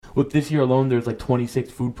With this year alone, there's like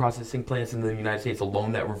 26 food processing plants in the United States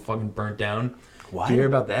alone that were fucking burnt down. What? Did you hear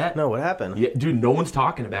about that? No, what happened? Yeah, dude, no one's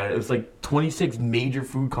talking about it. It was like 26 major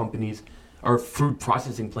food companies or food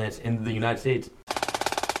processing plants in the United States.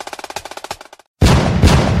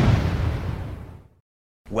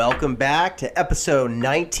 Welcome back to episode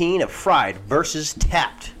 19 of Fried vs.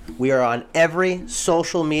 Tapped. We are on every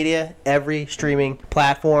social media, every streaming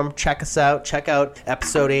platform. Check us out. Check out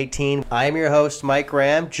episode 18. I am your host, Mike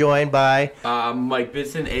Graham, joined by... Mike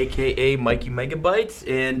Bisson, a.k.a. Mikey Megabytes.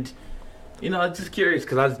 And, you know, I was just curious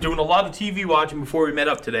because I was doing a lot of TV watching before we met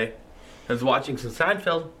up today. I was watching some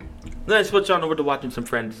Seinfeld. Then I switched on over to watching some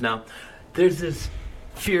Friends. Now, there's this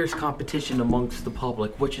fierce competition amongst the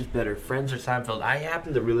public. Which is better, Friends or Seinfeld? I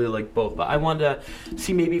happen to really like both, but I wanted to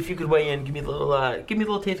see maybe if you could weigh in, give me a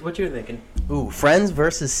little taste of what you're thinking. Ooh, Friends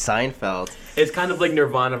versus Seinfeld. It's kind of like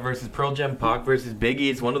Nirvana versus Pearl Jam, Pac versus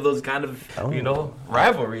Biggie. It's one of those kind of,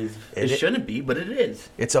 rivalries. It shouldn't be, but it is.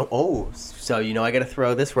 So I got to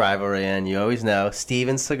throw this rivalry in. You always know,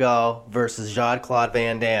 Steven Seagal versus Jean-Claude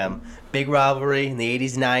Van Damme. Big rivalry in the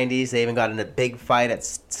 80s, 90s. They even got in a big fight at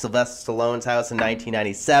Sylvester Stallone's house in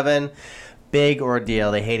 1997. Big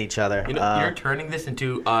ordeal. They hate each other. You know, you're turning this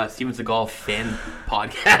into Steven Seagal fan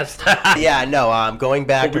podcast. Yeah, no. Going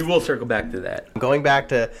back. But we will circle back to that. Going back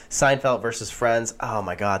to Seinfeld versus Friends. Oh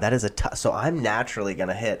my God, that is a tough. So I'm naturally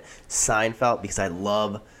gonna hit Seinfeld because I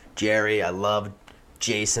love Jerry. I love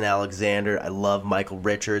Jason Alexander. I love Michael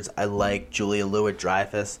Richards. I like Julia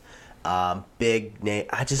Louis-Dreyfus. Big name.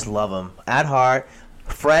 I just love them at heart.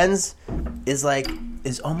 Friends is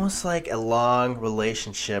almost like a long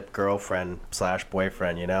relationship, girlfriend /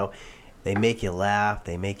 boyfriend. You know, they make you laugh,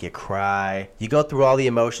 they make you cry. You go through all the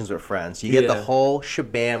emotions with Friends. You get the whole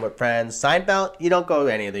shebang with Friends. Seinfeld, you don't go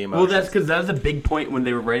any of the emotions. Well, that's because that was a big point when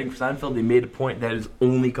they were writing for Seinfeld. They made a point that is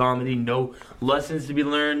only comedy, no lessons to be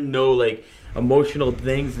learned, no like emotional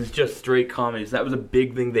things. It's just straight comedy. So that was a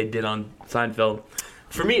big thing they did on Seinfeld.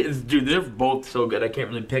 For me, they're both so good. I can't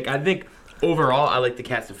really pick. I think overall, I like the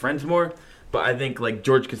cast of Friends more, but I think like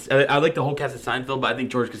I like the whole cast of Seinfeld, but I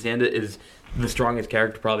think George Costanza is the strongest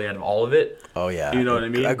character probably out of all of it. Oh yeah, you know what I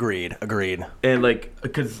mean? Agreed. And like,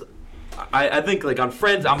 because I think like on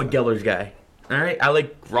Friends, I'm a Geller's guy. All right, I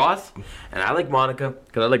like Ross and I like Monica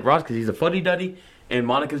because I like Ross because he's a fuddy-duddy, and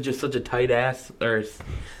Monica's just such a tight ass.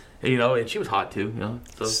 You know, and she was hot too, you know.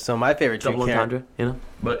 So my favorite double entendre, you know.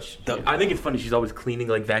 But I think it's funny. She's always cleaning,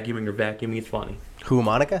 like vacuuming or vacuuming. It's funny. Who,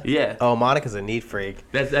 Monica? Yeah. Oh, Monica's a neat freak.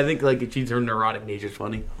 I think like she's her neurotic nature's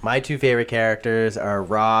funny. My two favorite characters are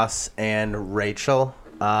Ross and Rachel,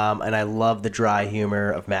 and I love the dry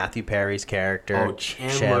humor of Matthew Perry's character. Oh,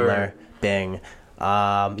 Chandler. Bing.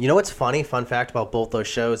 You know what's funny? Fun fact about both those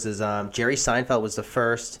shows is Jerry Seinfeld was the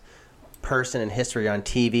first person in history on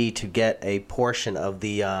TV to get a portion of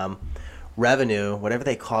the revenue, whatever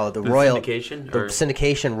they call it, the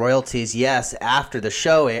syndication royalties. Yes, after the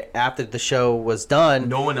show was done.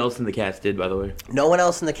 No one else in the cast did, by the way. No one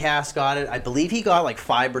else in the cast got it. I believe he got like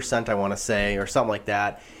 5%, I want to say, or something like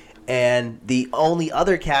that. And the only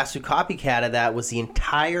other cast who copycatted that was the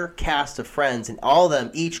entire cast of Friends, and all of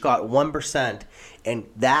them each got 1%. And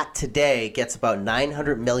that today gets about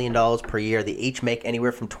 $900 million per year. They each make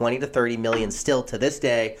anywhere from $20 to $30 million still to this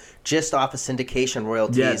day, just off of syndication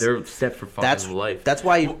royalties. Yeah, they're set for fucking life. That's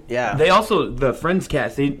why, They also, the Friends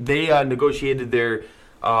cast, they negotiated their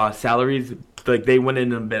salaries. Like, they went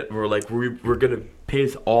in a bit, were like, we're going to pay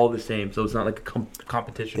us all the same, so it's not like a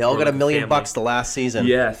competition. They all got $1 million the last season.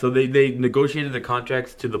 Yeah, so they negotiated the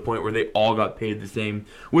contracts to the point where they all got paid the same,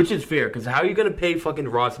 which is fair, because how are you going to pay fucking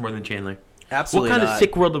Ross more than Chandler? Absolutely What kind not. of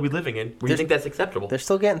sick world are we living in where you think that's acceptable? They're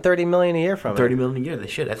still getting $30 million a year from it. $30 million a year. They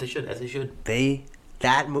should, as they should.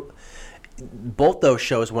 Both those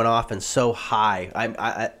shows went off and so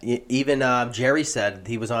high. Even Jerry said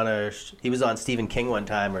he was on Stephen King one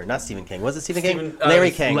time, or not Stephen King. Was it Stephen King?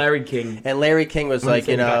 Larry King. Larry King. And Larry King was like,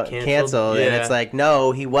 canceled. Yeah. And it's like,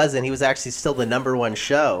 no, he wasn't. He was actually still the #1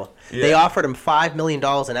 show. Yeah. They offered him $5 million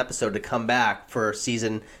an episode to come back for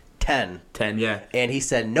season 10. 10, yeah. And he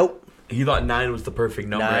said, nope. He thought 9 was the perfect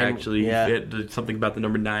number, actually. Yeah. Something about the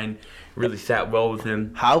number 9 really sat well with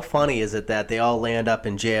him. How funny is it that they all land up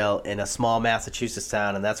in jail in a small Massachusetts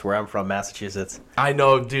town, and that's where I'm from, Massachusetts. I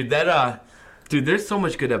know, dude. Dude, there's so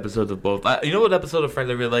much good episodes of both. You know what episode of Friends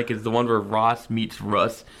I really like is the one where Ross meets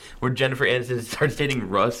Russ, where Jennifer Aniston starts dating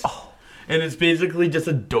Russ. Oh. And it's basically just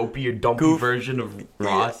a dopey or dumpy version of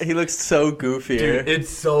Ross. He looks so goofy. Dude, it's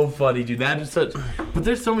so funny, dude. That is such... But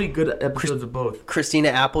there's so many good episodes of both. Christina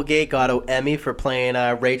Applegate got an Emmy for playing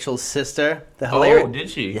Rachel's sister. Oh, did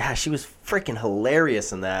she? Yeah, she was freaking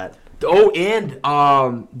hilarious in that. Oh, and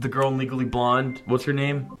the girl in Legally Blonde. What's her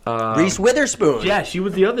name? Reese Witherspoon. Yeah, she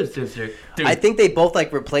was the other sister. Dude, I think they both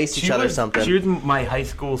like replaced each other or something. She was my high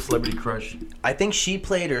school celebrity crush. I think she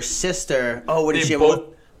played her sister. Oh, what did They she?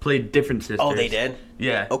 both played different sisters. Oh, they did.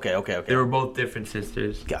 Yeah. Okay. They were both different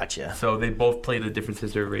sisters. Gotcha. So they both played a different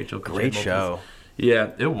sister of Rachel. Great show.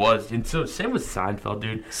 Yeah, it was. And so same with Seinfeld,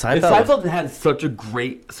 dude. Seinfeld- Seinfeld had such a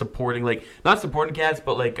great supporting, like not supporting cast,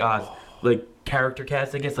 but like character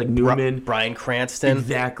cast, I guess, like Newman, Bryan Cranston.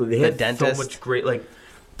 Exactly. They the had dentist. so much great, like,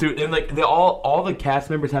 dude, and like they all the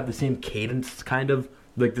cast members have the same cadence, kind of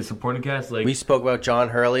like the supporting cast. Like We spoke about John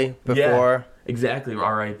Hurley before. Yeah, exactly.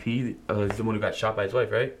 R.I.P. Is the one who got shot by his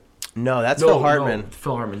wife, right? No, that's Phil Hartman. No,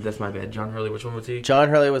 Phil Hartman. That's my bad. John Hurley. Which one was he? John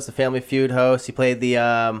Hurley was the Family Feud host. He played the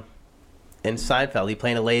in Seinfeld. He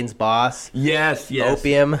played Elaine's boss. Yes.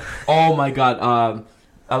 Opium. Oh my God.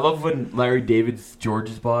 I love when Larry David's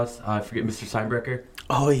George's boss. I forget, Mr. Steinbrecher.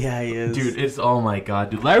 Oh yeah, he is. Dude, it's oh my God,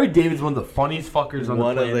 dude. Larry David's one of the funniest fuckers on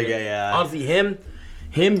One the of planet. the yeah. Honestly, him,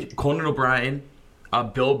 Conan O'Brien,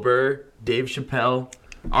 Bill Burr, Dave Chappelle,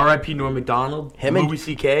 R.I.P. Norm Macdonald, Louis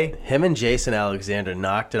C.K. Him and Jason Alexander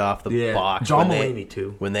knocked it off the box. John Mulaney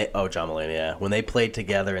too. John Mulaney, yeah. When they played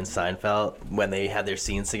together in Seinfeld, when they had their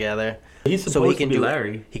scenes together. He's supposed to be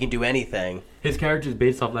Larry. He can do anything. His character is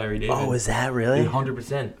based off Larry David. Oh, is that really?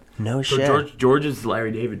 100%. No so shit. George is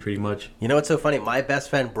Larry David, pretty much. You know what's so funny? My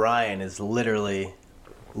best friend Brian is literally,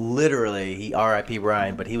 he R.I.P.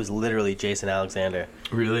 Brian, but he was literally Jason Alexander.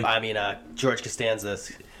 Really? I mean, George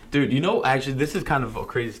Costanza's. Dude, you know, actually, this is kind of a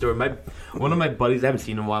crazy story. One of my buddies, I haven't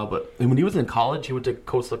seen him in a while, but when he was in college, he went to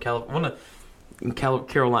Coastal Carolina.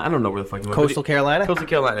 I don't know where the fuck he went. Coastal Carolina? Coastal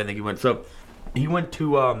Carolina, I think he went. So he went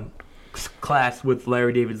to class with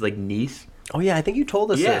Larry David's like niece. Oh yeah, I think you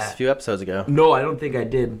told us this a few episodes ago. No, I don't think I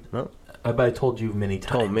did. No? But I told you many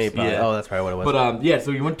times. Told me, but oh, that's probably what it was. But yeah,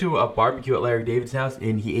 so he went to a barbecue at Larry David's house,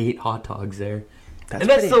 and he ate hot dogs there. That's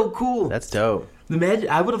That's so cool. That's dope. Imagine,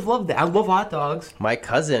 I would have loved that. I love hot dogs. My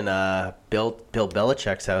cousin built Bill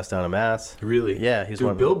Belichick's house down in Mass. Really? Yeah, he's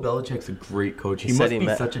one. Bill Belichick's a great coach. He must be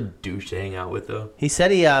such a douche to hang out with, though. He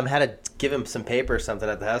said he had to give him some paper or something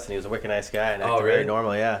at the house, and he was a wicked nice guy and acted very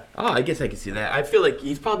normal. Yeah. Oh, I guess I can see that. I feel like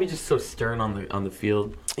he's probably just so stern on the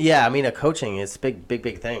field. Yeah, I mean, coaching is big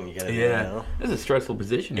thing. You gotta do, you know? It's a stressful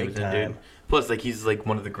position he was in, dude. Plus, like he's like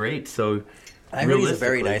one of the greats, so. I heard he's a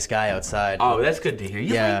very nice guy outside. Oh, that's good to hear.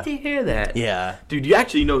 You like to hear that. Yeah. Dude, you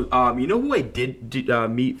actually know who I did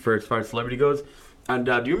meet for as far as celebrity goes? And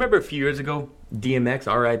do you remember a few years ago, DMX,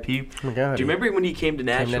 R.I.P.? Oh my God. Do you remember when he came to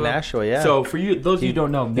Nashville? Came to Nashville, yeah. So for you, those of you who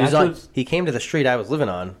don't know, he came to the street I was living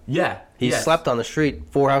on. Yeah. He slept on the street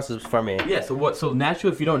 4 houses from me. Yeah, so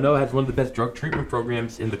Nashville, if you don't know, has one of the best drug treatment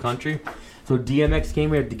programs in the country. So DMX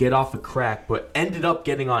came here to get off the crack, but ended up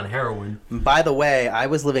getting on heroin. By the way, I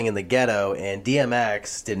was living in the ghetto, and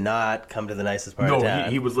DMX did not come to the nicest part of town. No,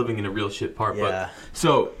 he was living in a real shit part. Yeah. But,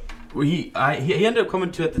 so he ended up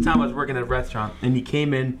coming to, at the time I was working at a restaurant, and he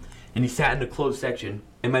came in, and he sat in the closed section.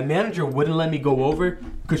 And my manager wouldn't let me go over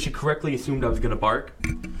because she correctly assumed I was going to bark.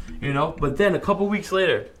 You know? But then a couple weeks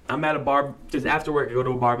later, I'm at a bar, just after work, I go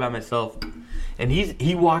to a bar by myself. And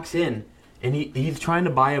he walks in. And he's trying to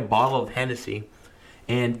buy a bottle of Hennessy,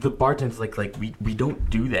 and the bartender's like we don't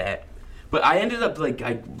do that. But I ended up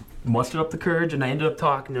I mustered up the courage, and I ended up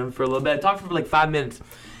talking to him for a little bit. I talked for like 5 minutes,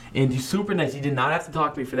 and he's super nice. He did not have to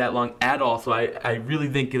talk to me for that long at all. So I really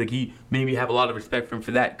think he made me have a lot of respect for him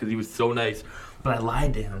for that because he was so nice. But I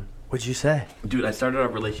lied to him. What'd you say? Dude, I started our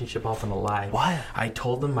relationship off on a lie. Why? I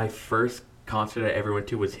told him my first concert I ever went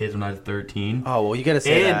to was his when I was 13. Oh well, you gotta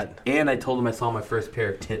say that. And I told him I saw my first pair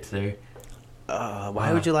of tits there.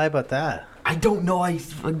 Why would you lie about that? I don't know. I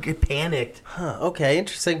panicked. Huh. Okay,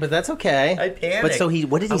 interesting, but that's okay. I panicked. But so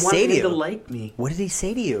what did he say to you? I wanted him to like me. What did he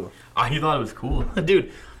say to you? He thought it was cool,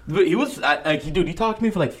 dude. But he was he talked to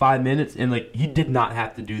me for like 5 minutes, and he did not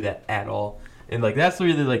have to do that at all. And that's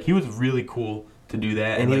really he was really cool to do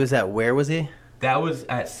that. And he was where was he? That was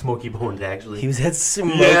at Smoky Bones, actually. He was at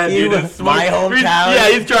Smoky, my hometown. Yeah,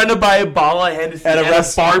 he's trying to buy a bottle of Hennessy at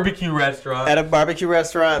a barbecue restaurant. At a barbecue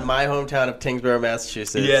restaurant in my hometown of Tingsboro,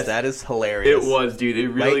 Massachusetts. Yes. That is hilarious. It was, dude. It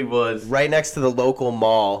really was. Right next to the local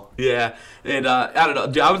mall. Yeah. And I don't know.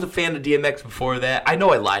 Dude, I was a fan of DMX before that. I know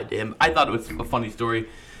I lied to him. I thought it was a funny story.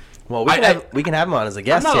 Well, we can have him on as a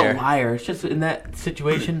guest here. I'm not a liar. It's just in that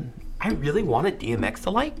situation, I really wanted DMX to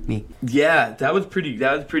like me. Yeah, that was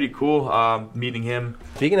pretty cool, meeting him.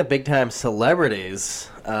 Speaking of big time celebrities,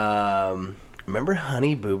 remember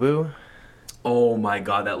Honey Boo Boo? Oh my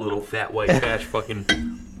God, that little fat white trash fucking.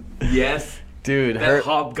 Yes. Dude, That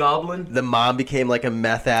hobgoblin. the mom became like a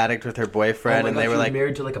meth addict with her boyfriend, and they were like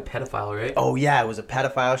married to like a pedophile, right? oh yeah, it was a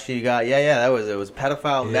pedophile she got. Yeah, it was a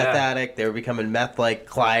pedophile, meth Yeah. addict. They were becoming meth like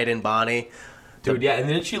Clyde and Bonnie. Dude, yeah, and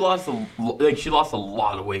then she lost a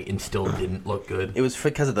lot of weight and still didn't look good. It was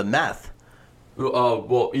because of the meth.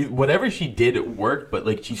 Well, whatever she did, it worked, but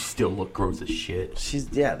like she still looked gross as shit.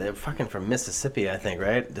 They're fucking from Mississippi, I think,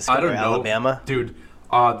 right? I don't know, Alabama. dude.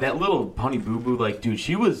 That little honey boo boo, like, dude,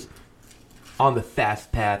 she was on the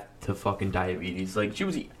fast path to fucking diabetes. Like, she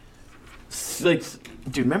was, like,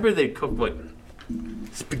 dude, remember they cooked like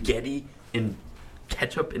spaghetti and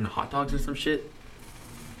ketchup and hot dogs or some shit?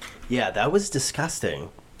 Yeah, that was disgusting.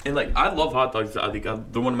 And like, I love hot dogs. I think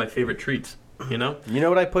they're one of my favorite treats. You know? You know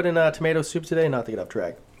what I put in tomato soup today? Not to get off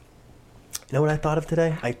track. You know what I thought of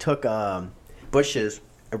today? I took Bush's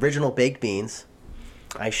original baked beans.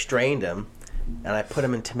 I strained them, and I put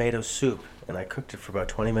them in tomato soup, and I cooked it for about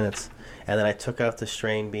 20 minutes. And then I took out the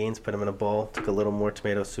strained beans, put them in a bowl, took a little more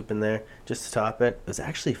tomato soup in there just to top it. It was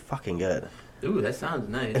actually fucking good. Ooh, that sounds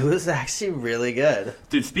nice. It was actually really good.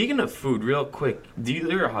 Dude, speaking of food, real quick,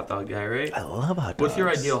 you're a hot dog guy, right? I love hot dogs. What's your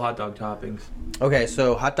ideal hot dog toppings? Okay,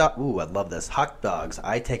 so hot dog. Ooh, I love this. Hot dogs.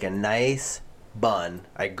 I take a nice bun.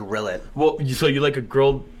 I grill it. Well, so you like a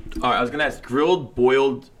grilled... I was going to ask, grilled,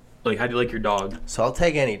 boiled, like, how do you like your dog? So I'll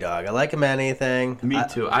take any dog. I like them anything. Me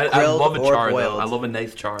too. I grilled love a or char, though. boiled. I love a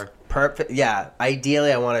nice char. Perfect. Yeah,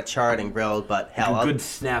 ideally I want it charred and grilled, but hell, Like a good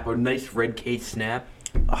snap, a nice red case snap.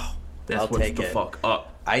 Oh, That's I'll what's take the it. fuck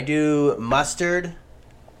up. I do mustard,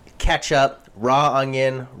 ketchup, raw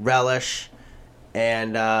onion, relish,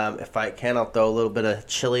 and if I can, I'll throw a little bit of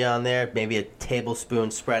chili on there, maybe a tablespoon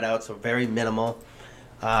spread out, so very minimal,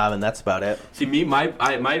 and that's about it. See, me, my...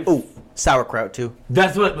 Ooh, sauerkraut too.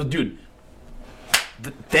 That's what... Dude.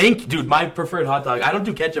 Thank you, dude. My preferred hot dog. I don't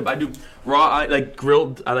do ketchup. I do raw, I like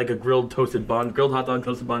grilled. I like a grilled toasted bun. Grilled hot dog,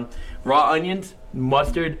 toasted bun. Raw onions,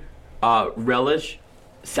 mustard, relish,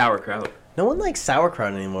 sauerkraut. No one likes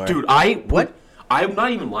sauerkraut anymore. Dude, What? I'm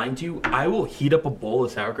not even lying to you. I will heat up a bowl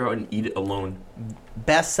of sauerkraut and eat it alone.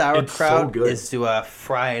 Best sauerkraut good. is to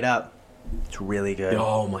fry it up. It's really good.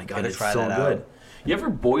 Oh my god, Gotta it's try so that good. out. You ever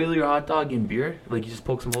boil your hot dog in beer? Like you just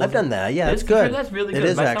poke some holes? I've done that. Yeah, it's That's good. That's really It good.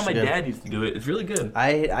 is That's how actually my good. dad used to do it. It's really good.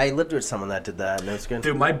 I lived with someone that did that, and it was good.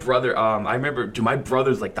 Dude, my brother, I remember, dude, my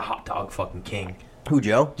brother's like the hot dog fucking king. Who,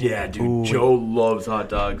 Joe? Yeah, dude, Ooh. Joe loves hot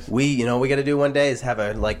dogs. We got to do one day is have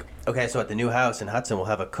a, like, okay, so at the new house in Hudson, we'll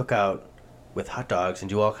have a cookout with hot dogs and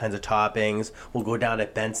do all kinds of toppings. We'll go down to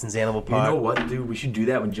Benson's Animal You Park. know what, dude? We should do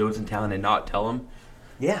that when Joe's in town and not tell him.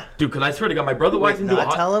 Yeah. Dude, because I swear to God, my brother walks into a not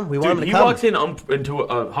hot... tell him? We dude, want him to he come. walks into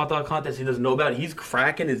a hot dog contest he doesn't know about. He's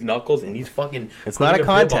cracking his knuckles and he's fucking... It's not a putting bib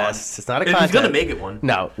on. contest. It's not a And contest. He's going to make it one.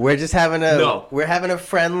 No, we're just having a No. we're having a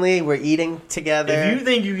friendly, we're eating together. If you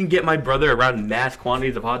think you can get my brother around mass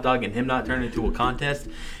quantities of hot dog and him not turn it into a contest,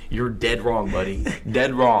 you're dead wrong, buddy.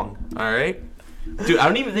 Dead wrong. All right? Dude, I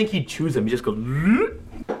don't even think he chews them. He just goes...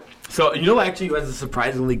 So, you know actually who has a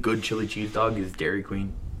surprisingly good chili cheese dog is Dairy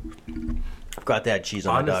Queen. I've got that cheese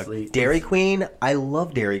on my Honestly, dog. Dairy Queen, I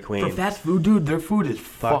love Dairy Queen. For fast food, dude, their food is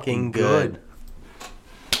fucking good.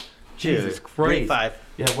 Jesus Dude, Christ. grade 5.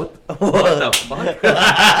 Yeah, what the fuck?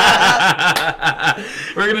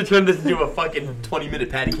 We're gonna turn this into a fucking 20-minute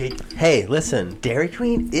patty cake. Hey, listen, Dairy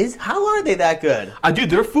Queen is, how are they that good? Dude,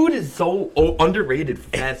 their food is so underrated for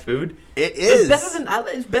fast food. It is.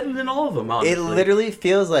 It's better than all of them, honestly. It literally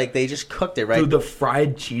feels like they just cooked it, right? Dude, the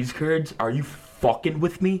fried cheese curds, are you fucking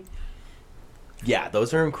with me? Yeah,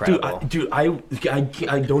 those are Dude, incredible.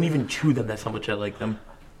 I don't even chew them. That's how much I like them.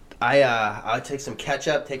 I'll take some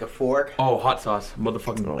ketchup, take a fork. Oh, hot sauce.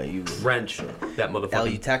 Motherfucking Oh, you- wrench. That motherfucking... El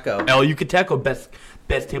Yuteco. El Yucateco, best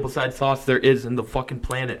tableside sauce there is in the fucking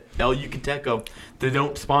planet. El Yucateco. They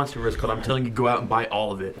don't sponsor us, but I'm telling you, go out and buy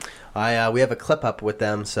all of it. We have a clip up with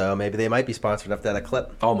them, so maybe they might be sponsored after that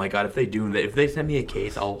clip. Oh my god, if they do, if they send me a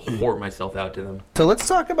case, I'll whore myself out to them. So let's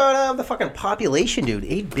talk about the fucking population, dude.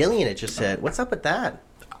 8 billion it just hit. What's up with that?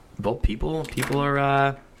 Well, people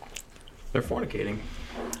are, they're fornicating.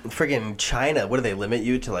 Friggin' China, what do they limit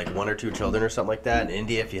you to, like 1 or 2 children or something like that? In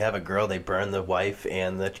India, if you have a girl, they burn the wife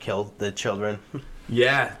and kill the children.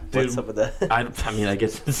 Yeah, dude. What's up with that? I mean, I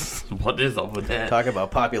guess what is up with that? Talk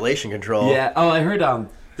about population control. Yeah. Oh, I heard.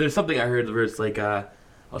 There's something I heard where it's like,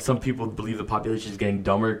 some people believe the population is getting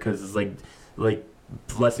dumber because it's like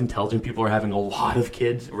less intelligent people are having a lot of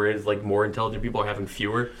kids, whereas like more intelligent people are having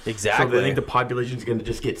fewer. Exactly. So they think the population is going to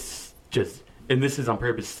just get and this is on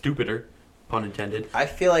purpose, stupider, pun intended. I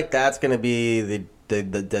feel like that's going to be the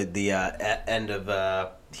end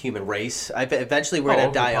of human race. Eventually, we're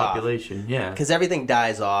gonna die off. Population, yeah. Because everything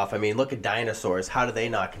dies off. I mean, look at dinosaurs. How do they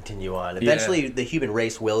not continue on? Eventually, the human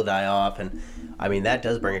race will die off, and I mean that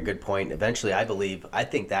does bring a good point. Eventually, I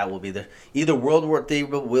think that will be either World War III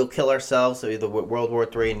will kill ourselves, so either World War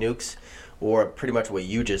III nukes, or pretty much what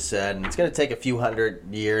you just said. And it's going to take a few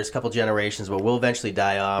hundred years, a couple generations, but we'll eventually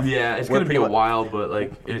die off. Yeah, it's going to be a while, but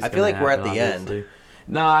like I feel like we're at the end.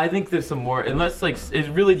 Nah, I think there's some more. Unless like it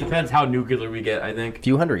really depends how nuclear we get. I think a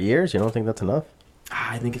few hundred years. You don't think that's enough?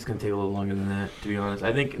 I think it's going to take a little longer than that, to be honest.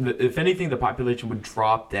 I think if anything, the population would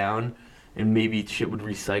drop down, and maybe shit would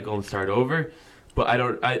recycle and start over. But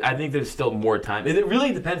I think there's still more time. It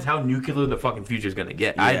really depends how nuclear the fucking future is going to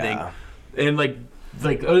get. Yeah. I think, and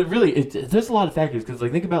really, there's a lot of factors because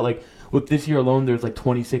like think about like with this year alone, there's like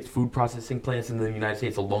 26 food processing plants in the United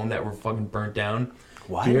States alone that were fucking burnt down.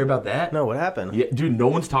 What? Did you hear about that? No, what happened? Yeah, dude, no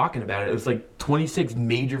one's talking about it. It was like 26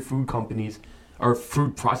 major food companies or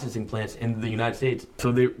food processing plants in the United States.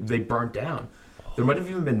 So they burnt down. There might have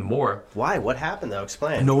even been more. Why? What happened though?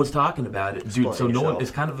 Explain. No one's talking about it, dude. So no one.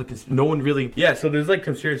 It's kind of no one really. Yeah. So there's like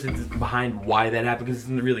conspiracies behind why that happened because it's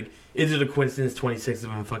really. Is it a coincidence? 26 of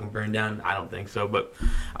them fucking burned down. I don't think so. But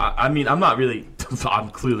I mean, I'm not really. I'm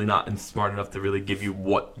clearly not smart enough to really give you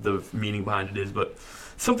what the meaning behind it is. But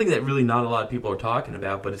something that really not a lot of people are talking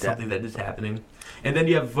about. But it's something that is happening. And then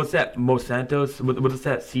you have what's that? Monsanto's. What is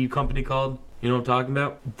that seed company called? You know what I'm talking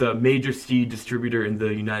about? The major seed distributor in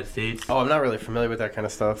the United States. Oh, I'm not really familiar with that kind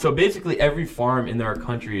of stuff. So basically every farm in our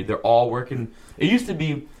country, they're all working. It used to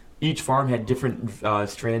be each farm had different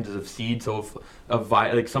strands of seed. So if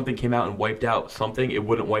like something came out and wiped out something, it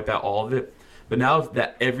wouldn't wipe out all of it. But now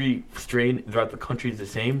that every strain throughout the country is the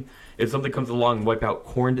same, if something comes along and wipe out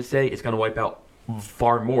corn to say, it's going to wipe out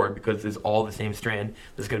far more because it's all the same strand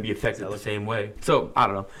that's going to be affected the same way. So, I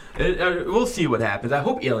don't know. We'll see what happens. I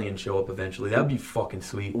hope aliens show up eventually. That would be fucking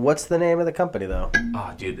sweet. What's the name of the company, though?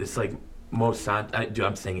 Oh, dude, it's like Monsanto. Dude,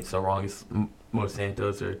 I'm saying it so wrong. It's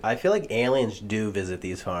Monsanto's or... I feel like aliens do visit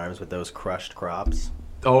these farms with those crushed crops.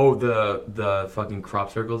 Oh, the fucking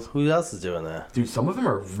crop circles? Who else is doing that? Dude, some of them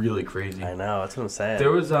are really crazy. I know, that's what I'm saying.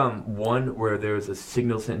 There was one where there was a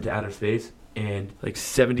signal sent into outer space, and like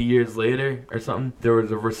 70 years later or something, there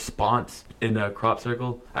was a response in a crop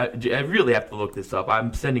circle. I really have to look this up.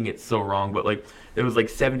 I'm sending it so wrong, but like it was like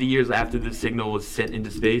 70 years after the signal was sent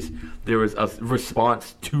into space, there was a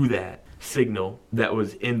response to that signal that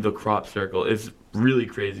was in the crop circle. It's really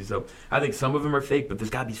crazy. So I think some of them are fake, but there's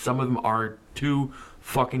got to be some of them are too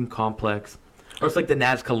fucking complex. Or it's like the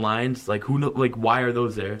Nazca lines. Like who know? Like why are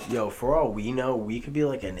those there? Yo, for all we know, we could be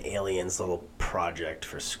like an alien's little project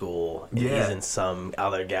for school. Yeah. He's in some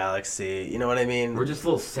other galaxy. You know what I mean? We're just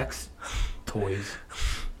little sex toys.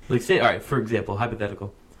 Like say, all right, for example,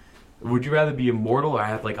 hypothetical. Would you rather be immortal or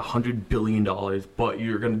have like $100 billion, but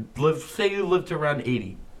you're gonna live? Say you live to around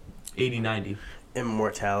 80, 90.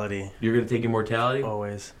 Immortality. You're gonna take immortality?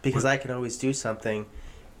 Always, because I can always do something.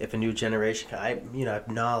 If a new generation, I have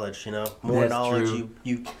knowledge, more That's knowledge true.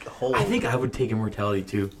 you hold. I think I would take immortality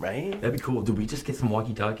too. Right? That'd be cool. Do we just get some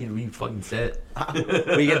walkie-talkie? Do we fucking set?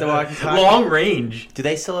 We get the walkie-talkie? Long range. Do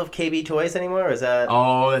they still have KB Toys anymore, or is that...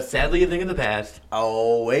 Oh, that's sadly a thing of the past.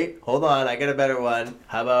 Oh, wait. Hold on. I got a better one.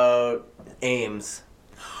 How about Ames?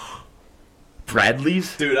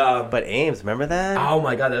 Bradley's? Dude, But Ames, remember that? Oh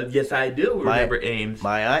my god, yes I do remember Ames.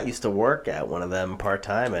 My aunt used to work at one of them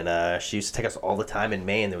part-time, and she used to take us all the time in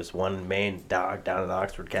Maine. There was one in Maine down in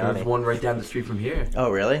Oxford County. There's one right down the street from here.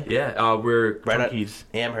 Oh, really? Yeah, we're right Chunky's.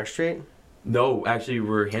 Amherst Street? No, actually,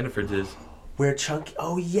 we're Hannaford's is. Where Chunky...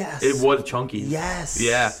 Oh, yes. It was Chunky's. Yes.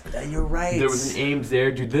 Yeah. You're right. There was an Ames there,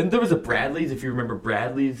 dude. Then there was a Bradley's, if you remember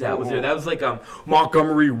Bradley's. That was there. That was like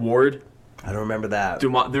Montgomery Ward. I don't remember that.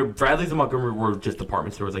 Dude, Bradley's and Montgomery were just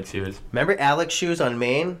department stores like Sears. Remember Alex Shoes on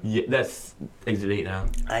Main? Yeah, that's Exit 8 now.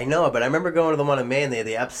 I know, but I remember going to the one on Main. They had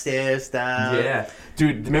the upstairs, down. Yeah.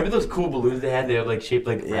 Dude, remember those cool balloons they had? They were like shaped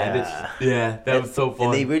like rabbits. Yeah, that was so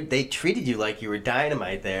fun. And they treated you like you were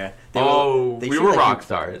dynamite there. We were rock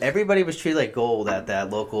stars. Everybody was treated like gold at that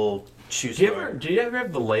local shoe store. Did you ever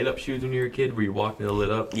have the light up shoes when you were a kid where you walked and they lit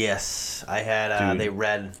up? Yes, I had. They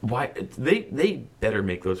red. Why? They better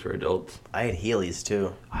make those for adults. I had Heelys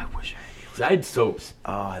too. I wish I had Heelys. I had soaps.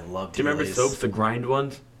 Oh, I loved. Do you remember soaps, the grind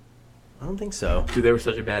ones? I don't think so. Dude, they were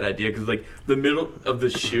such a bad idea because like the middle of the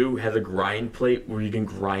shoe has a grind plate where you can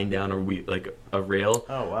grind down a rail.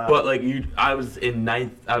 Oh wow! But like I was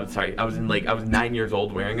 9 years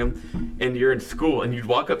old wearing them, and you're in school and you'd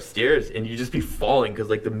walk upstairs and you'd just be falling because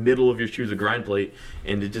like the middle of your shoe is a grind plate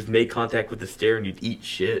and it just made contact with the stair and you'd eat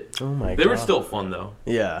shit. Oh my god! They were still fun though.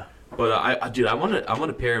 Yeah. But I want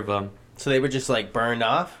a pair of So they were just like burned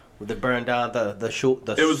off. They burned down the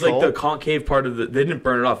It was like the concave part of the. They didn't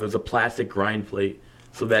burn it off. It was a plastic grind plate,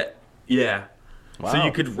 so that yeah. Wow. So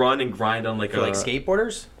you could run and grind on like for like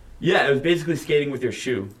skateboarders. Yeah, it was basically skating with your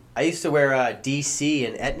shoe. I used to wear DC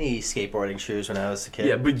and Etny skateboarding shoes when I was a kid.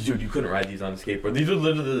 Yeah, but dude, you couldn't ride these on a skateboard. These would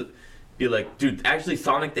literally be like, dude. Actually,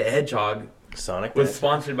 Sonic the Hedgehog was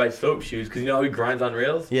sponsored by Soap Shoes because you know how he grinds on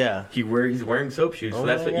rails. Yeah, he's wearing Soap Shoes. So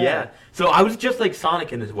that's what. God. Yeah. So I was just like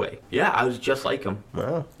Sonic in his way. Yeah, I was just like him.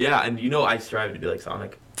 Wow. Yeah, and you know I strive to be like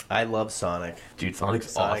Sonic. I love Sonic. Dude, Sonic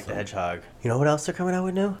awesome. The Hedgehog. You know what else they're coming out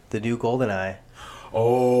with new? The new GoldenEye.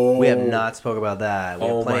 Oh, we have not spoke about that. We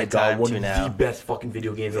have plenty of time one to of now. the best fucking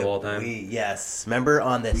video games of all time. Yes, remember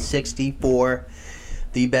on the 64,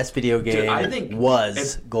 the best video game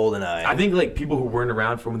was GoldenEye. I think like people who weren't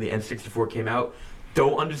around from when the N64 came out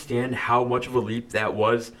don't understand how much of a leap that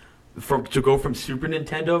was to go from Super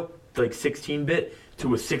Nintendo to like 16-bit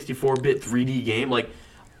to a 64-bit 3D game. Like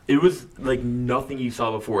it was like nothing you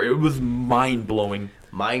saw before. It was mind blowing.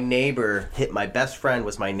 My best friend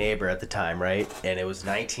was my neighbor at the time, right? And it was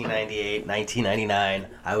 1998, 1999.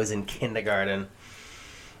 I was in kindergarten.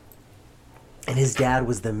 And his dad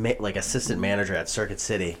was the assistant manager at Circuit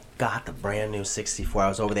City. Got the brand new 64. I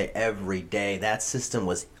was over there every day. That system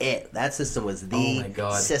was it. That system was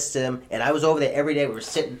the system. And I was over there every day. We were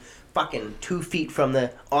sitting fucking 2 feet on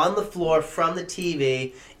the floor from the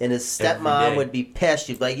TV, and his stepmom would be pissed.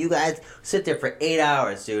 She'd be like, "You guys sit there for 8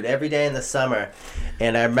 hours, dude, every day in the summer."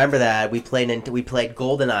 And I remember that we played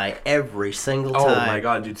GoldenEye every single time. Oh my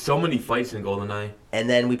god, dude, so many fights in GoldenEye. And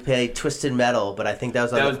then we played Twisted Metal, but I think that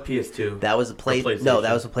was PS2. That was a PlayStation. No,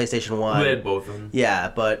 that was a PlayStation 1. We had both of them. Yeah,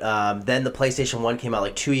 but then the PlayStation 1 came out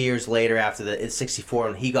like 2 years later after the 64,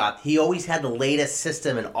 and he always had the latest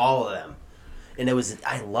system in all of them. And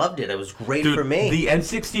I loved it. It was great for me. The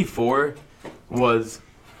N64 was,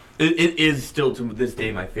 it is still to this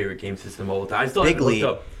day my favorite game system of all time. I still have it hooked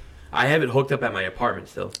up. I have it hooked up at my apartment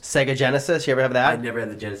still. Sega Genesis, you ever have that? I never had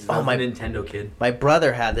the Genesis. I was a Nintendo kid. My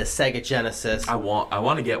brother had the Sega Genesis. I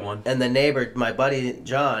want to get one. And the neighbor, my buddy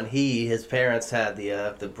John, his parents had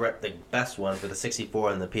the best one for the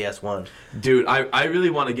 64 and the PS1. Dude, I really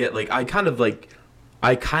want to get I kind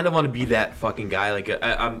of want to be that fucking guy.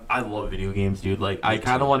 I love video games, dude. I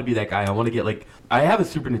kind of want to be that guy. I want to get I have a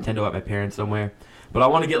Super Nintendo at my parents' somewhere, but I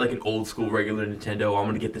want to get an old school regular Nintendo. I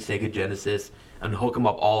want to get the Sega Genesis and hook them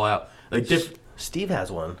up all out. Steve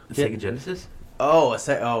has one. The Sega Genesis? Oh,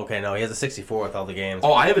 okay. No, he has a 64 with all the games.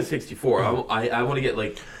 Oh, I have a 64. I want to get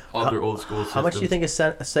other old school systems. How much do you think a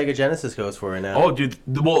Sega Genesis goes for right now? Oh, dude.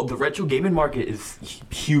 The retro gaming market is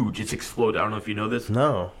huge. It's exploded. I don't know if you know this.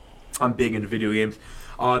 No. I'm big into video games.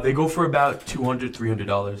 They go for about $200,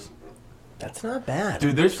 $300. That's not bad.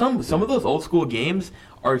 Dude, there's some of those old school games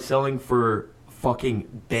are selling for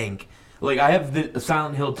fucking bank. I have the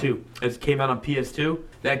Silent Hill 2. It came out on PS2.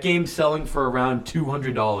 That game's selling for around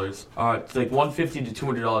 $200. It's $150 to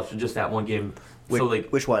 $200 for just that one game.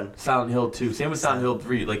 Which one? Silent Hill 2. Same with Silent Hill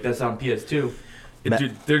 3. That's on PS2.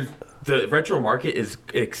 Dude, the retro market is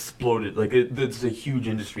exploded. It's a huge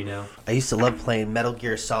industry now. I used to love playing Metal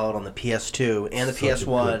Gear Solid on the PS2 and the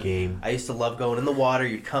PS1. A good game. I used to love going in the water.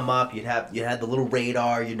 You'd come up. You had the little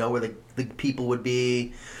radar. You know where the people would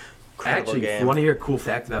be. Incredible Actually, game. if you want to hear a cool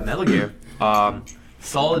fact about Metal Gear,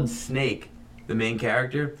 Solid Snake, the main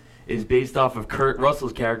character, is based off of Kurt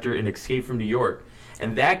Russell's character in Escape from New York,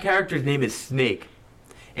 and that character's name is Snake.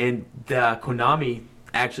 And Konami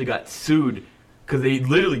actually got sued because they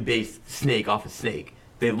literally based Snake off of Snake.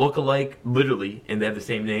 They look alike, literally, and they have the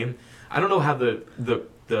same name. I don't know how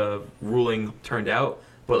the ruling turned out,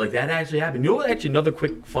 but that actually happened. You know what? Actually, another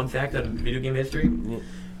quick fun fact out of video game history. Yeah.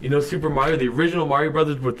 You know Super Mario, the original Mario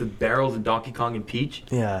Brothers with the barrels and Donkey Kong and Peach?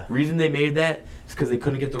 Yeah. The reason they made that is because they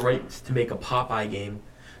couldn't get the rights to make a Popeye game.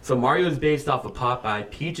 So Mario is based off of Popeye,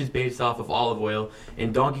 Peach is based off of Olive Oil,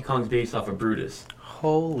 and Donkey Kong's based off of Brutus.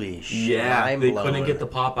 Holy shit. Yeah, they couldn't get the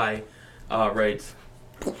Popeye rights.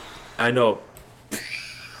 I know.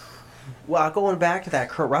 Well, going back to that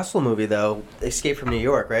Kurt Russell movie, though, Escape from New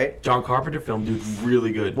York, right? John Carpenter film, dude,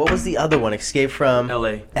 really good. What was the other one? Escape from...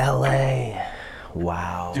 L.A. L.A.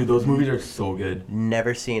 Wow. Dude, those movies are so good.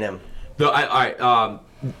 Never seen them. They're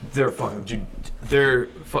fucking... Dude, they're...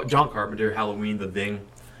 John Carpenter, Halloween, The Thing.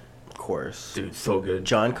 Of course. Dude, so good.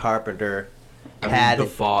 John Carpenter had... The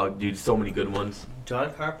Fog, dude, so many good ones.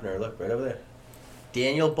 John Carpenter, look, right over there.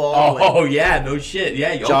 Daniel Baldwin. Oh, yeah, no shit.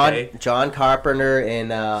 Yeah, okay. John Carpenter in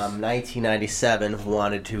 1997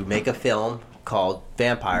 wanted to make a film called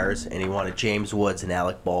Vampires, and he wanted James Woods and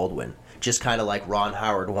Alec Baldwin. Just kind of like Ron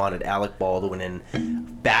Howard wanted Alec Baldwin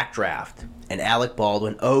in Backdraft. And Alec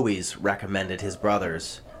Baldwin always recommended his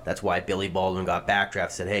brothers That's why Billy Baldwin got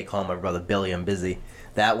backdraft. Said, "Hey, call my brother Billy. I'm busy."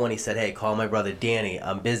 That one, he said, "Hey, call my brother Danny.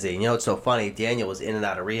 I'm busy." And you know what's so funny? Daniel was in and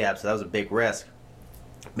out of rehab, so that was a big risk.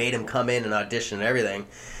 Made him come in and audition and everything.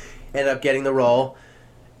 Ended up getting the role,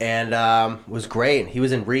 and was great. He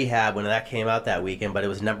was in rehab when that came out that weekend, but it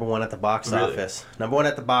was number one at the box office. Number one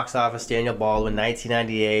at the box office. Daniel Baldwin,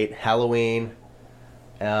 1998, Halloween.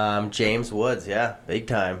 James Woods, yeah, big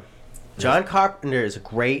time. John Carpenter is a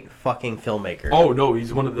great fucking filmmaker. Oh no,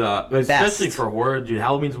 he's one of the especially for horror. Dude,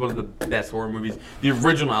 Halloween's one of the best horror movies. The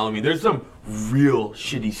original Halloween. There's some real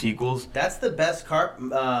shitty sequels. That's the best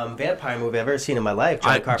vampire movie I've ever seen in my life.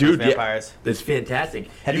 John Carpenter's Vampires. Yeah, it's fantastic.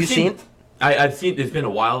 Have you seen? I've seen. It's been a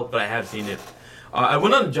while, but I have seen it. I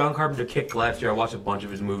went on a John Carpenter kick last year. I watched a bunch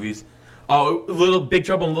of his movies. Oh, Big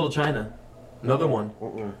Trouble in Little China, another one.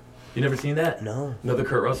 You never seen that? No. Another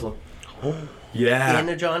Kurt Russell. Yeah. And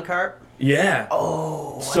a John Carp? Yeah.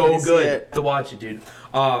 Oh, so good to watch it, dude.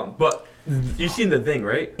 But you've seen The Thing,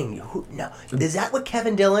 right? No. Is that with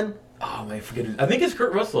Kevin Dillon? Oh man, forget it. I think it's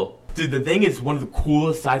Kurt Russell. Dude, The Thing is one of the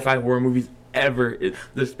coolest sci-fi horror movies ever.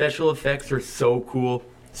 The special effects are so cool.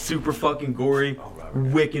 Super fucking gory.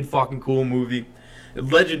 Wicked fucking cool movie.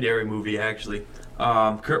 Legendary movie, actually.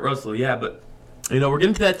 Kurt Russell, yeah, but... You know, we're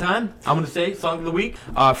getting to that time. I'm going to say Song of the Week.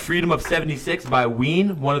 Freedom of 76 by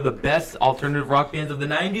Ween, one of the best alternative rock bands of the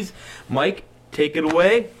 90s. Mike, take it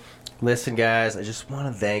away. Listen, guys, I just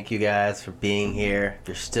want to thank you guys for being here. If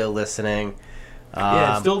you're still listening.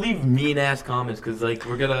 Still leave mean-ass comments because, like,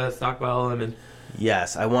 we're going to stockpile them. And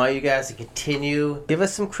yes, I want you guys to continue. Give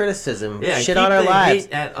us some criticism. Yeah, shit on our lives.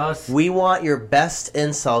 Hate at us. We want your best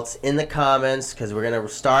insults in the comments because we're going to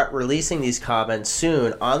start releasing these comments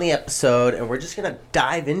soon on the episode, and we're just going to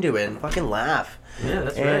dive into it and fucking laugh. Yeah,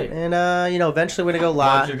 that's right. And eventually we're going to go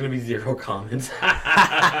live. There's going to be 0 comments.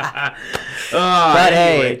 But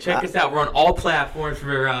anyway, hey, check us out. We're on all platforms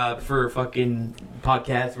for fucking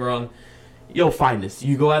podcasts. We're on... You'll find us.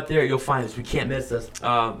 You go out there, you'll find us. We can't miss us.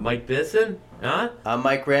 Mike Bisson, huh? I'm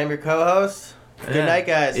Mike Graham, your co-host. Good night,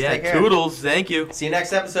 guys. Yeah, Take care. toodles. Thank you. See you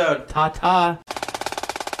next episode. Ta-ta.